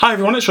Hi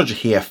everyone, it's Roger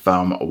here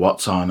from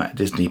What's on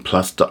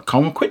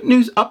DisneyPlus.com. A quick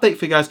news update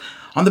for you guys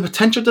on the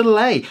potential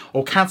delay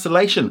or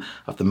cancellation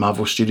of the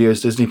Marvel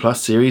Studios Disney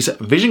Plus series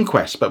Vision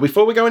Quest. But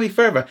before we go any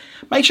further,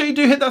 make sure you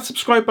do hit that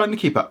subscribe button to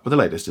keep up with the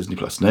latest Disney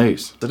Plus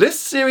news. So this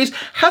series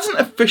hasn't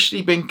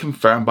officially been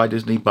confirmed by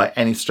Disney by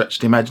any stretch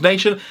of the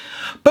imagination,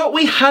 but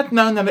we had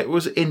known that it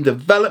was in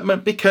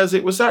development because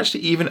it was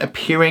actually even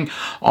appearing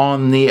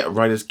on the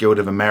Writers Guild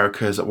of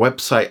America's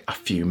website a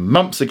few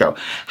months ago.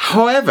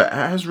 However, it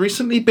has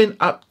recently been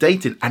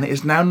updated and it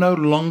is now no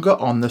longer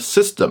on the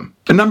system.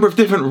 A number of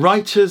different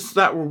writers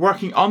that were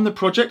working on the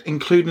project,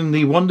 including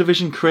the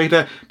WandaVision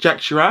creator Jack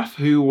Shiraff,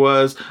 who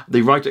was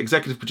the writer,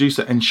 executive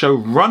producer and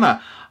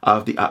showrunner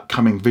of the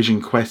upcoming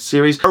Vision Quest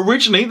series.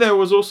 Originally, there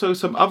was also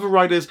some other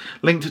writers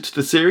linked to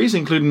the series,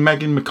 including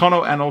Megan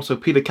McConnell and also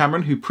Peter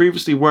Cameron, who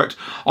previously worked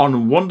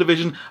on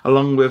WandaVision,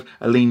 along with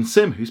Aline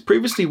Sim, who's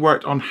previously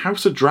worked on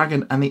House of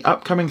Dragon and the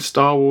upcoming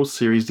Star Wars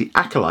series The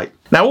Acolyte.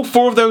 Now, all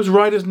four of those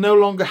writers no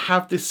longer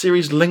have this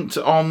series linked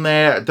on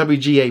their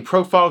WGA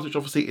profiles, which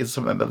obviously is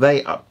something that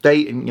they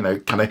update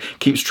and, kind of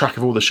keeps track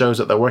of all the shows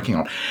that they're working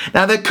on.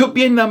 Now, there could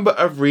be a number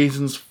of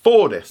reasons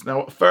for this.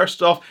 Now,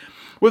 first off,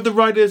 with the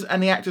writers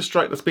and the actors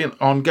strike that's been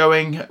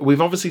ongoing,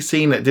 we've obviously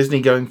seen that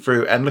Disney going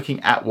through and looking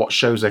at what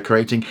shows they're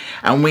creating,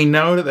 and we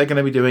know that they're going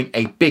to be doing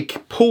a big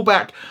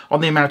pullback on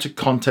the amount of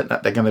content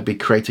that they're going to be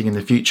creating in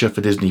the future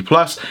for Disney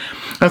Plus.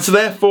 And so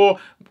therefore,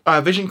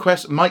 Vision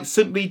Quest might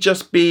simply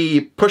just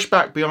be pushed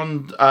back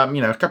beyond,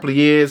 a couple of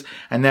years,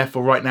 and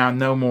therefore right now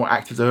no more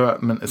active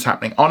development is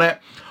happening on it.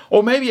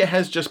 Or maybe it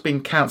has just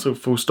been cancelled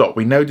full stop.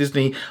 We know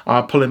Disney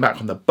are pulling back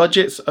on the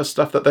budgets of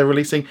stuff that they're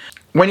releasing.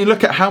 When you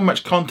look at how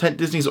much content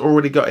Disney's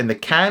already got in the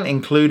can,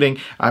 including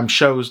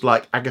shows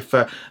like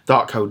Agatha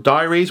Darkhold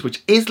Diaries,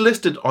 which is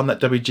listed on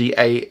that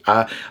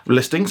WGA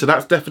listing. So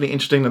that's definitely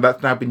interesting that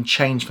that's now been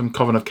changed from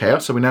Coven of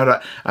Chaos. So we know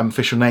that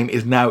official name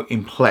is now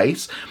in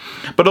place.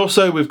 But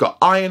also we've got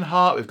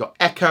Ironheart, we've got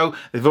Echo.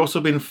 They've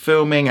also been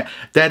filming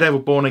Daredevil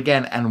Born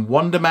Again and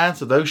Wonder Man.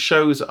 So those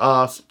shows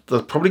are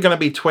probably going to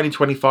be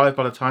 2025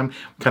 by the time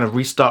we kind of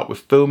restart with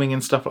filming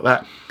and stuff like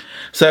that.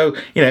 So,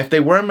 if they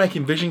were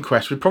making Vision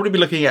Quest, we'd probably be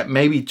looking at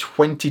maybe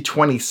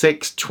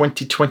 2026,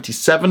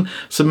 2027.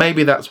 So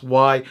maybe that's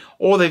why.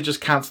 Or they've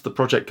just cancelled the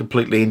project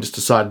completely and just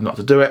decided not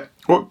to do it.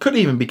 Or it could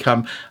even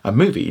become a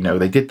movie.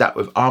 They did that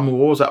with Armor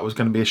Wars. That was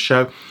going to be a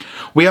show.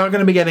 We are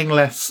going to be getting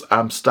less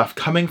stuff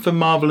coming from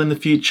Marvel in the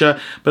future.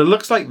 But it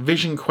looks like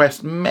Vision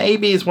Quest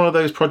maybe is one of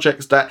those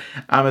projects that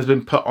has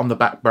been put on the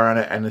back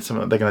burner and is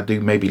something that they're going to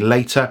do maybe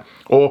later.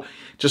 Or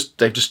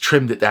they've just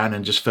trimmed it down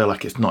and just feel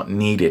like it's not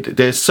needed.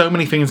 There's so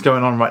many things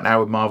going on right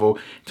now with Marvel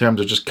in terms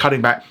of just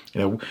cutting back,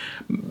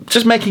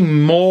 just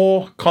making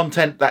more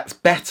content that's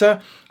better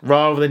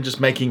rather than just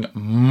making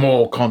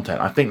more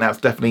content. I think that's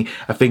definitely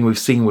a thing we've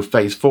seen with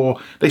Phase 4.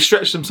 They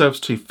stretch themselves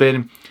too thin.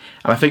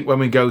 And I think when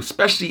we go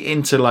especially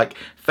into like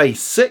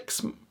Phase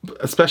 6,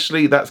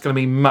 especially, that's going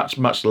to be much,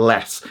 much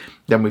less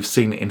than we've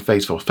seen in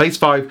Phase 4. Phase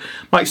 5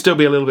 might still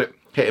be a little bit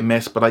hit and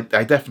miss, but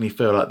I definitely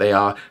feel like they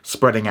are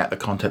spreading out the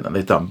content that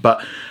they've done.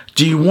 But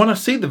do you want to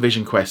see the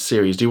Vision Quest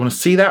series? Do you want to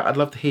see that? I'd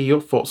love to hear your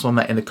thoughts on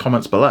that in the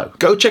comments below.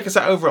 Go check us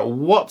out over at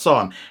What's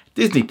on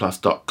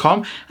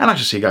DisneyPlus.com, and I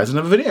shall see you guys in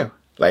another video.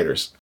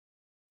 Laters.